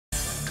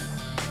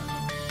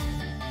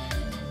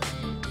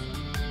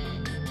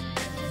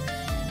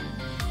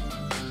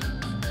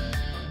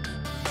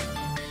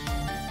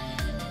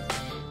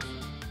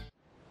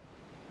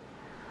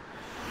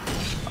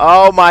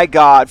Oh my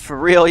god, for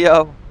real,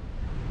 yo?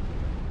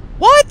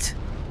 What?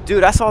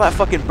 Dude, I saw that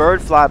fucking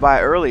bird fly by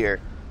earlier.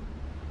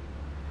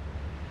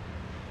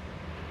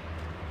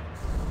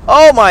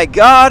 Oh my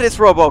god, it's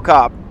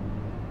RoboCop.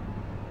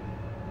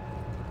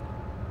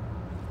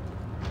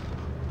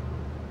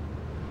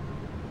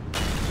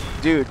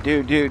 Dude.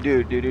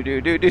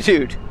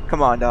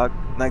 Come on, dog.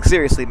 Like,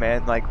 seriously,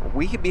 man. Like,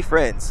 we can be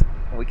friends.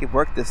 We can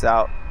work this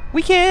out.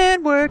 We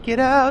can work it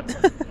out.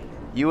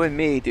 You and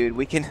me, dude.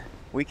 We can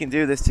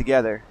do this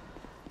together.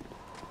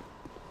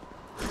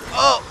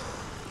 Oh!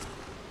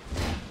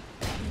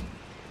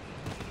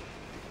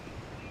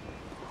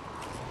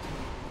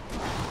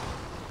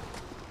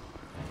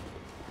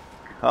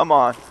 Come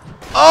on.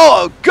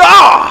 Oh,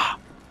 God!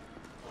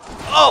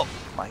 Oh,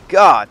 my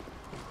God.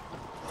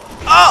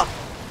 Oh!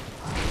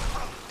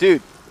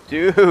 Dude.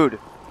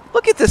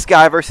 Look at this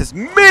guy versus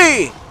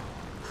me!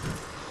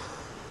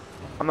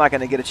 I'm not going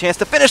to get a chance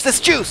to finish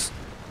this juice.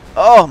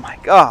 Oh, my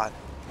God.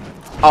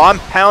 Oh, I'm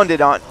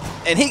pounded on.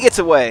 And he gets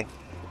away.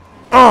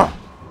 Oh,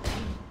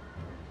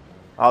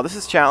 this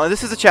is challenge.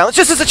 This is a challenge.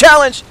 This is a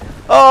challenge!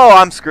 Oh,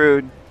 I'm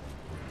screwed.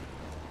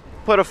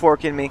 Put a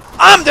fork in me.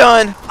 I'm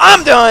done!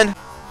 I'm done!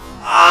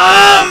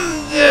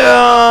 I'm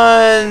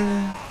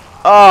done!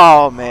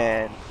 Oh,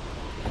 man.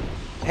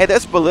 Hey,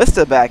 there's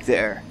Ballista back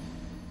there.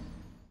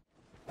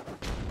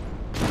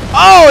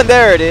 Oh, and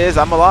there it is.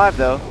 I'm alive,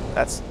 though.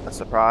 That's a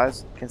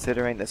surprise,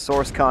 considering the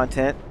source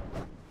content.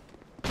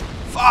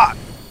 Fuck!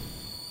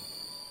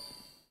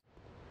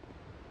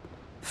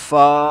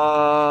 Fuck.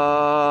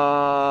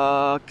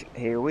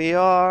 Here we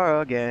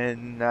are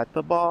again, at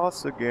the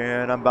boss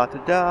again. I'm about to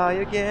die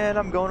again.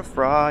 I'm gonna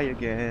fry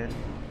again.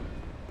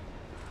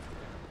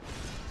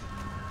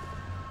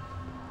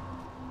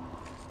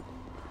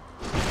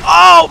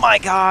 Oh my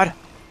god!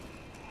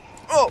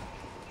 Oh!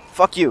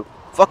 Fuck you.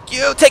 Fuck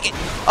you! Take it!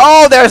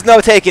 Oh, there's no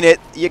taking it!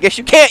 I guess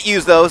you can't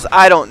use those.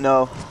 I don't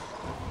know.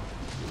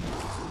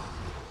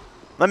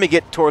 Let me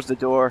get towards the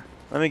door.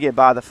 Let me get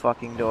by the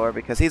fucking door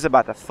because he's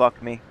about to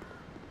fuck me.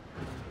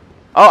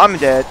 Oh, I'm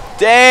dead.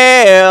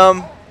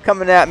 Damn!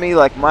 Coming at me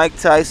like Mike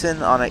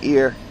Tyson on an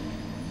ear.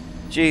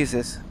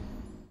 Jesus.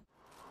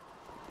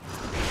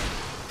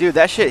 Dude,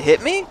 that shit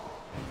hit me?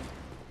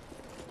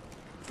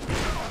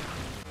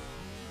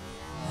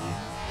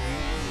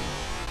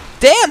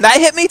 Damn, that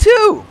hit me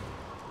too!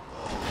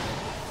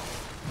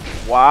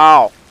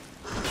 Wow.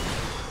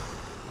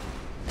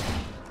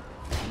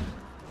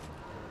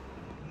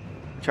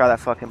 Try that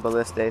fucking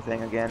ballista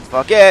thing again.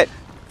 Fuck it!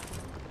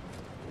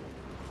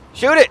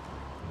 Shoot it!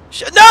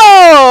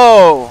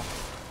 No!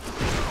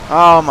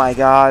 Oh my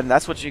god,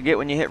 that's what you get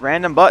when you hit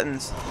random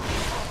buttons.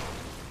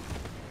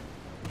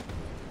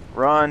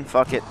 Run,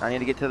 fuck it. I need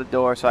to get to the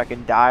door so I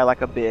can die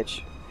like a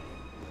bitch.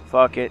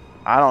 Fuck it.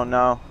 I don't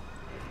know.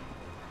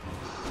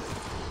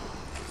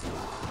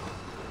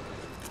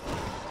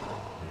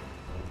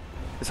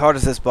 As hard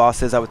as this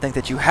boss is, I would think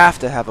that you have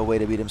to have a way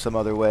to beat him some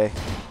other way.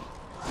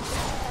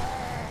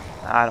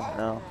 I don't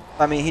know.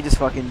 I mean, he just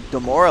fucking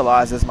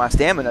demoralizes my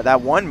stamina.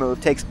 That one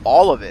move takes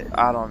all of it.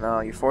 I don't know.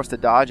 You're forced to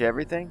dodge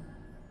everything?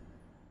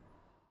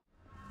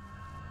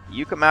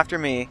 You come after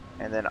me,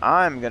 and then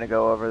I'm gonna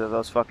go over to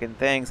those fucking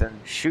things and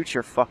shoot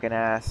your fucking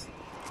ass.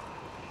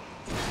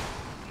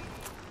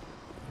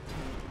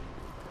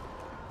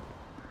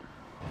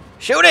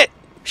 Shoot it!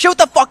 Shoot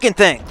the fucking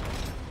thing!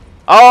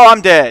 Oh,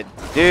 I'm dead.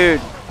 Dude.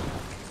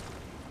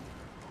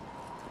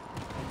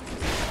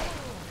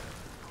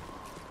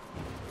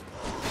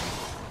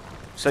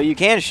 So you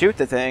can shoot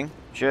the thing,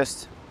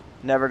 just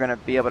never gonna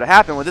be able to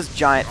happen with this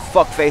giant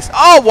fuckface.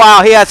 Oh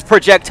wow, he has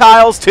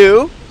projectiles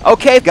too.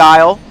 Okay,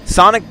 Guile,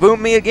 Sonic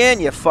boom me again,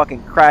 you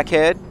fucking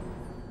crackhead.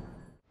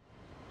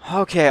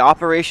 Okay,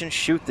 Operation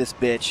Shoot This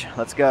Bitch.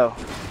 Let's go.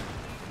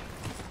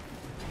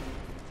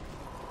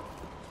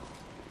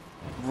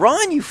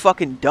 Run, you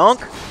fucking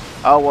dunk.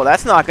 Oh well,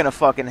 that's not gonna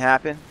fucking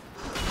happen.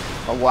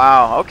 Oh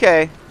wow.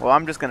 Okay. Well,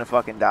 I'm just gonna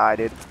fucking die,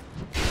 dude.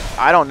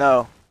 I don't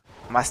know.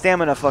 My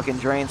stamina fucking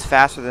drains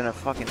faster than a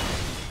fucking...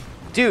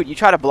 Dude, you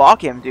try to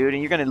block him, dude,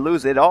 and you're gonna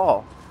lose it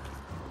all.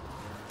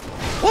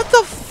 What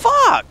the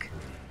fuck?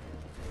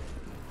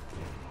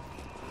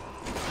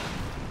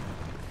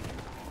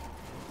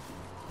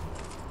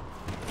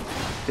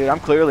 Dude, I'm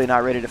clearly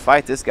not ready to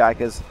fight this guy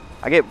because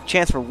I get a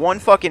chance for one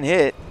fucking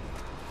hit.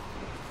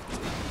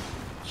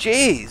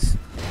 Jeez.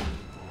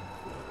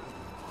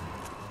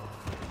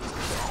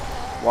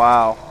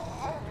 Wow.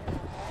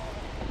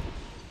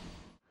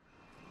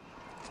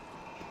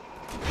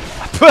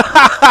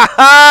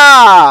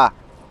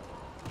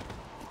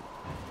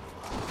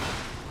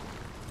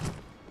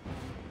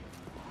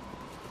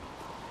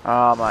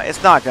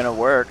 It's not gonna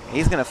work.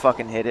 He's gonna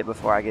fucking hit it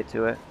before I get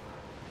to it.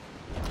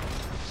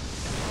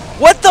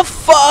 What the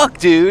fuck,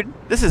 dude?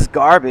 This is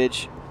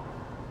garbage.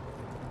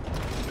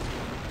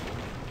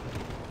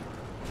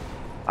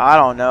 I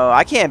don't know.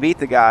 I can't beat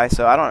the guy,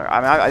 so I don't...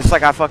 I mean, it's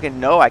like I fucking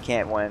know I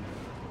can't win.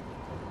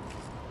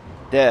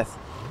 Death.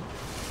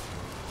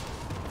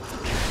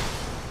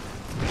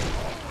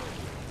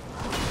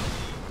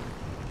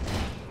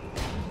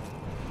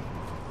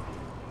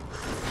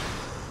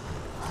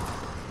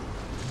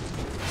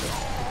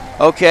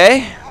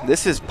 Okay,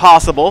 this is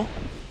possible.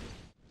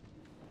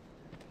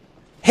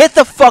 Hit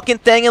the fucking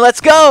thing and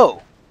let's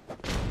go!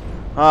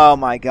 Oh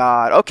my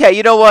god. Okay,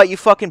 you know what, you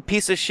fucking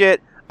piece of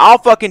shit? I'll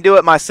fucking do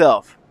it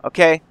myself,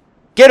 okay?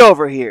 Get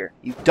over here,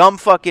 you dumb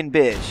fucking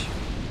bitch.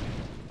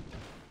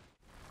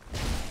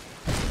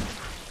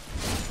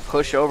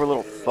 Push over,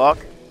 little fuck.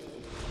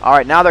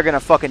 Alright, now they're gonna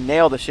fucking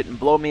nail the shit and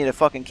blow me into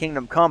fucking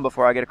Kingdom Come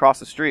before I get across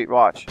the street.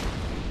 Watch.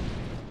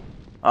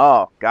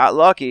 Oh, got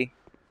lucky.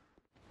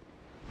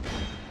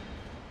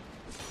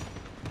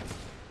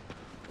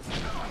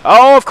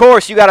 Oh, of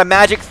course, you got a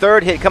magic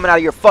third hit coming out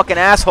of your fucking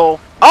asshole.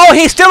 Oh,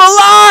 he's still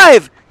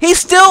alive! He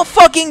still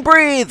fucking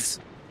breathes!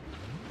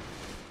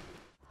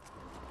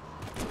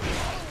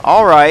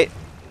 Alright.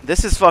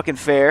 This is fucking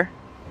fair.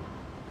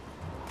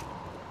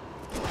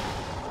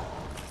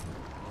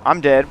 I'm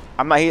dead.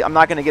 I'm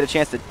not gonna get a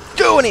chance to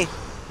do any.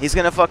 He's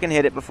gonna fucking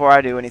hit it before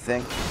I do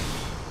anything.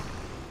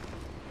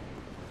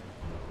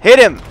 Hit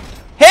him!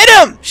 Hit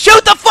him!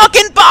 Shoot the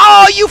fucking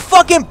ball, you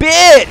fucking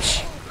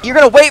bitch! You're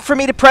gonna wait for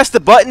me to press the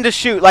button to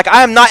shoot like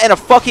I am not in a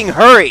fucking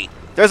hurry.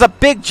 There's a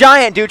big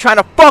giant dude trying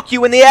to fuck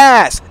you in the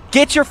ass.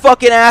 Get your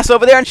fucking ass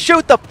over there and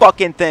shoot the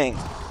fucking thing.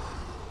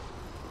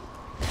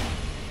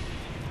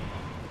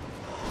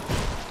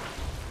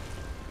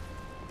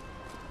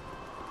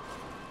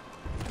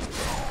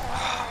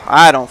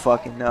 I don't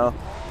fucking know.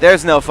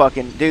 There's no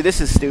fucking... Dude, this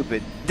is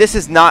stupid. This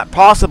is not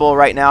possible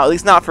right now, at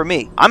least not for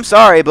me. I'm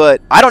sorry,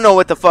 but I don't know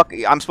what the fuck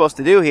I'm supposed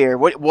to do here.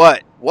 What?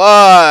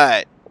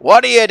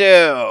 What do you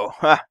do?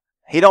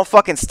 He don't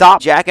fucking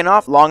stop jacking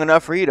off long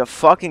enough for you to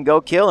fucking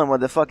go kill him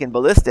with a fucking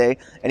ballista,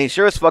 and he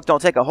sure as fuck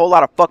don't take a whole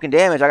lot of fucking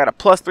damage. I got a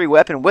 +3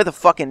 weapon with a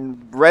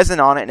fucking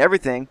resin on it and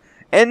everything.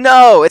 And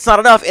no, it's not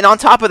enough. And on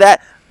top of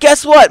that,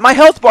 guess what? My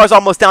health bar's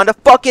almost down to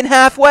fucking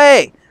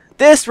halfway.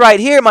 This right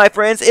here, my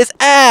friends, is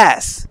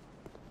ass.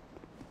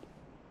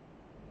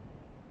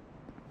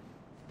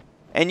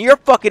 And you're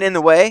fucking in the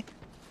way.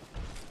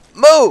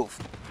 Move!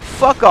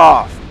 Fuck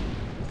off.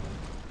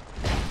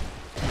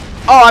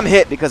 Oh, I'm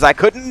hit because I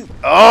couldn't.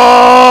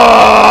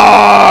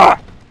 Oh!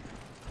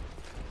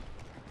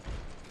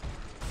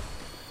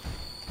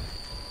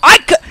 I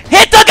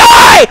hit the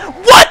guy!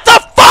 What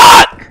the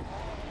fuck?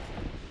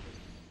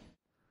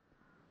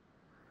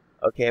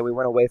 Okay, we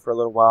went away for a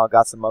little while,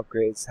 got some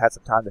upgrades, had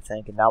some time to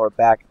think, and now we're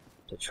back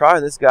to try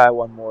this guy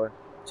one more,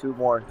 2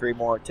 more, 3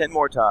 more, 10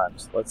 more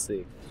times. Let's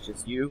see. It's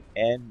just you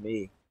and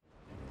me.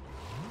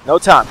 No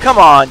time. Come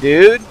on,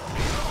 dude.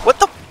 What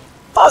the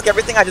fuck?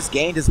 Everything I just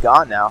gained is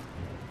gone now.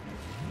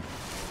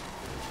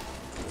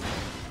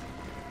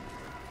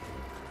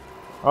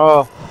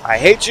 Oh, I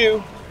hate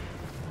you.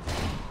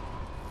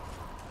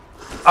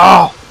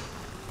 Oh.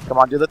 Come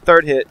on, do the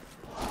third hit.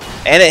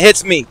 And it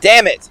hits me.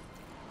 Damn it.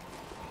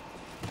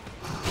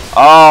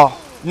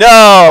 Oh.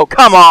 No.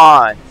 Come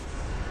on.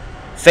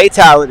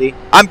 Fatality.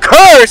 I'm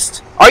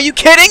cursed. Are you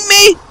kidding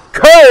me?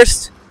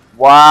 Cursed.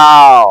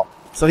 Wow.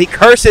 So he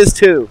curses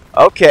too.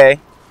 Okay.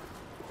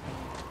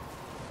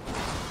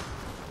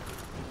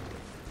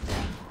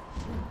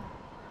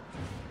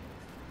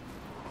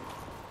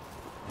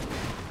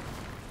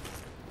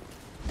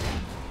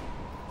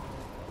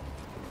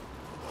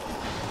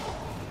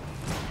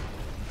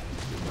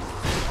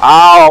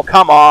 Oh,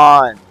 come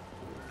on.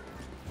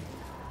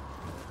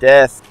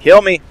 Death.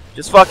 Kill me.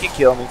 Just fucking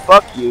kill me.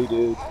 Fuck you,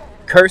 dude.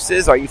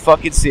 Curses? Are you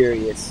fucking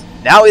serious?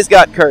 Now he's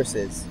got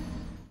curses.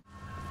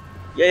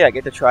 Yeah, I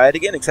get to try it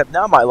again, except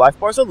now my life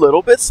bar's a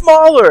little bit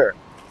smaller.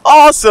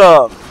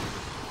 Awesome!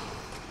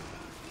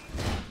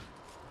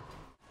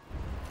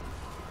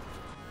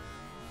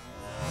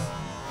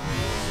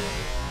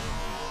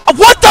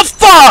 What the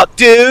fuck,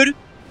 dude?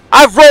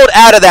 I rolled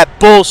out of that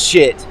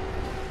bullshit.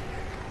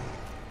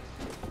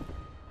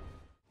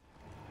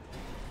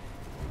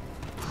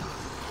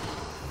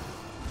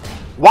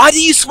 Why do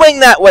you swing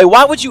that way?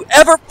 Why would you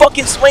ever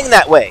fucking swing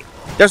that way?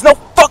 There's no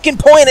fucking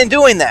point in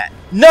doing that.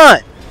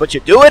 None. But you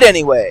do it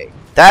anyway.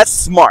 That's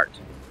smart.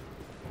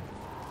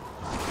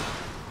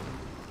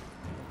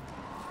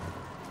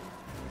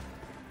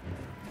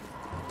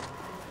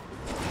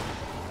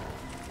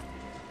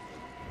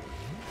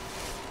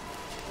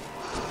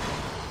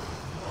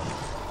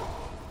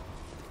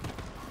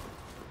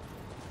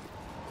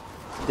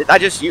 Did I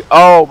just use...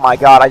 Oh my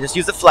god, I just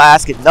used a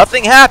flask and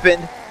nothing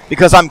happened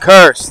because I'm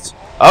cursed.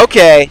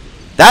 Okay,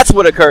 that's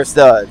what a curse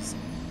does.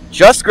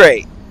 Just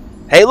great.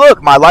 Hey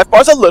look, my life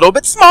bar's a little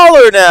bit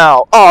smaller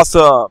now.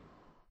 Awesome.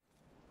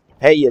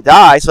 Hey, you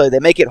die, so they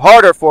make it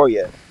harder for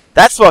you.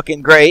 That's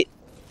fucking great.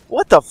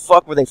 What the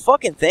fuck were they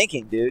fucking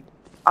thinking, dude?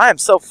 I am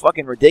so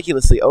fucking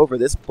ridiculously over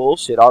this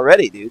bullshit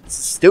already, dude. This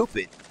is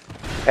stupid.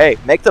 Hey,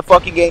 make the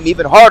fucking game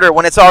even harder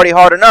when it's already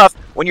hard enough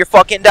when you're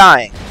fucking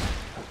dying.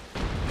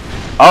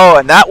 Oh,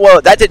 and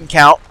that didn't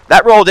count.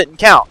 That roll didn't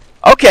count.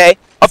 Okay,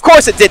 of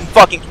course it didn't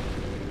fucking...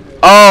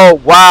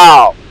 Oh,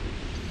 wow.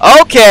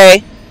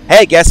 Okay.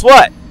 Hey, guess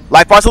what?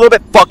 Life bar's a little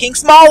bit fucking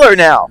smaller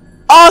now.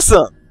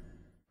 Awesome.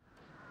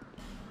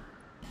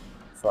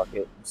 Fuck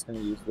it. I'm just gonna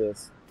use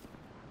this.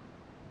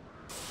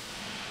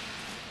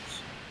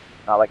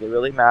 Not like it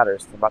really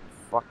matters. I'm about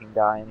to fucking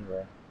die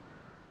anyway.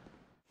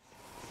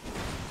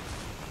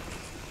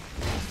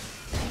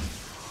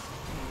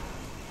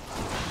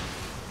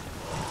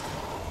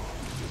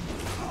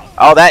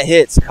 Oh, that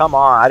hits. Come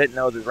on. I didn't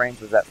know the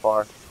range was that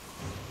far.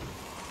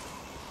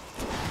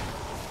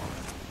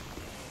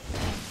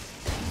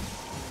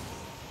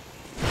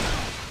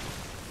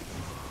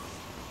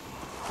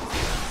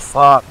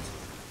 Fucked.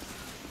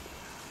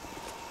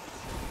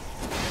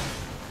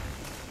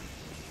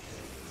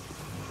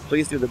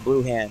 Please do the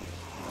blue hand.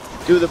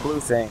 Do the blue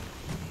thing.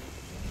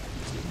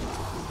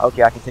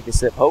 Okay, I can take a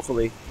sip,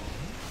 hopefully.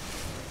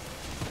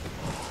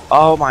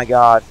 Oh my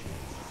god.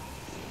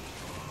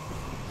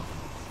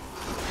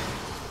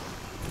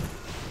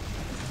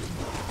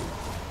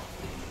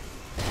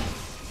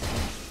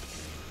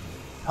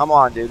 Come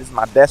on, dude. This is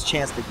my best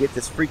chance to get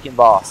this freaking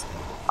boss.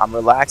 I'm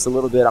relaxed a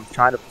little bit. I'm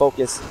trying to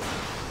focus.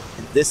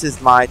 And this is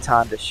my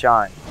time to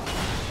shine.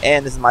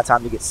 And this is my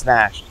time to get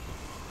smashed.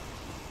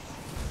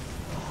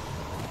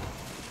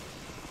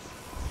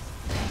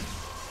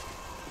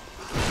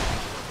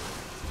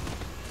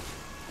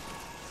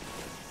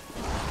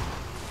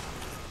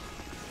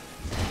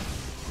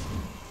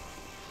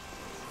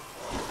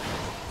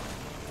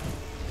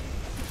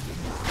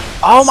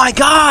 Oh my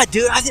god,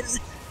 dude, I didn't...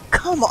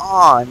 Come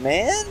on,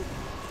 man.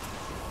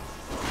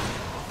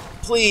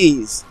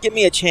 Please, give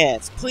me a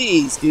chance.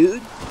 Please,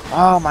 dude.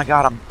 Oh my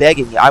god, I'm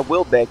begging you. I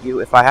will beg you.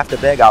 If I have to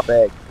beg, I'll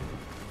beg.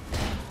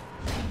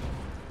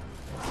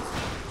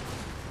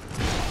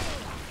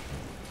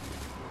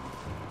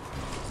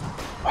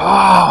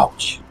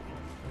 Ouch.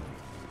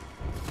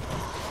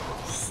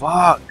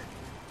 Fuck.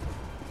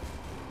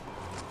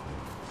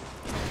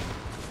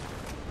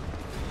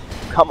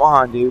 Come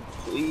on, dude.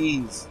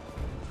 Please.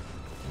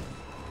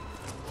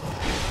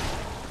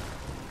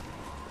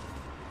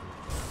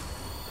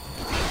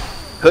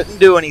 Couldn't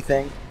do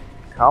anything.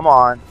 Come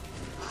on.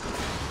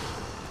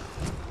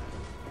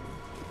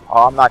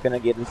 Oh, I'm not going to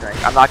get a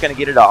drink. I'm not going to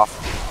get it off.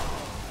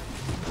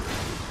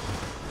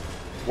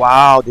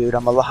 Wow, dude,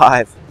 I'm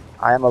alive.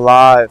 I am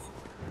alive.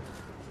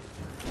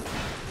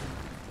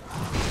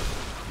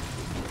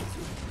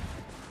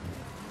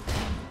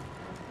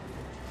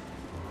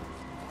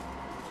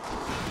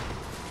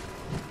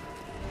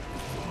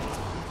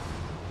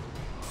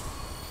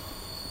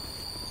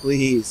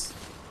 Please.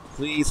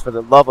 Please, for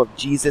the love of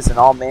Jesus and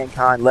all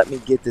mankind, let me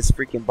get this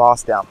freaking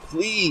boss down.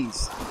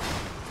 Please.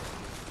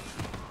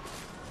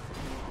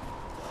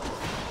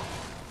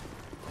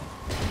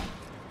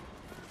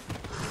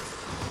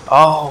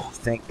 Oh,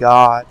 thank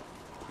God.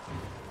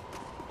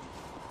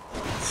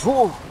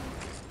 Whew.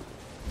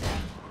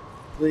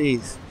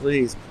 Please,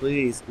 please,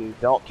 please, dude.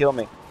 Don't kill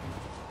me.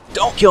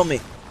 Don't kill me.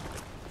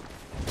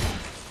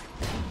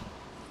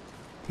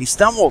 He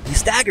stumbled. He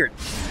staggered.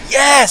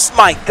 Yes!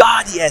 My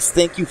God, yes!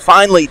 Thank you.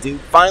 Finally, dude.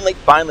 Finally,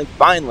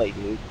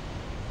 dude.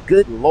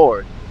 Good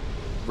Lord.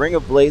 Ring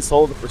of Blaze,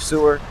 Soul of the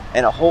Pursuer,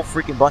 and a whole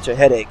freaking bunch of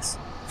headaches.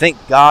 Thank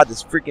God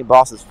this freaking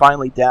boss is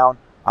finally down.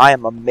 I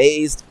am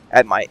amazed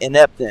at my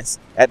ineptness,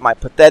 at my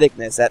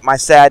patheticness, at my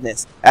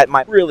sadness, at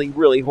my really,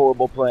 really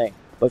horrible playing.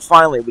 But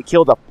finally, we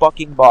killed a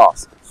fucking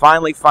boss.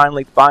 Finally.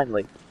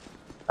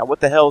 Now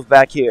what the hell is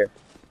back here?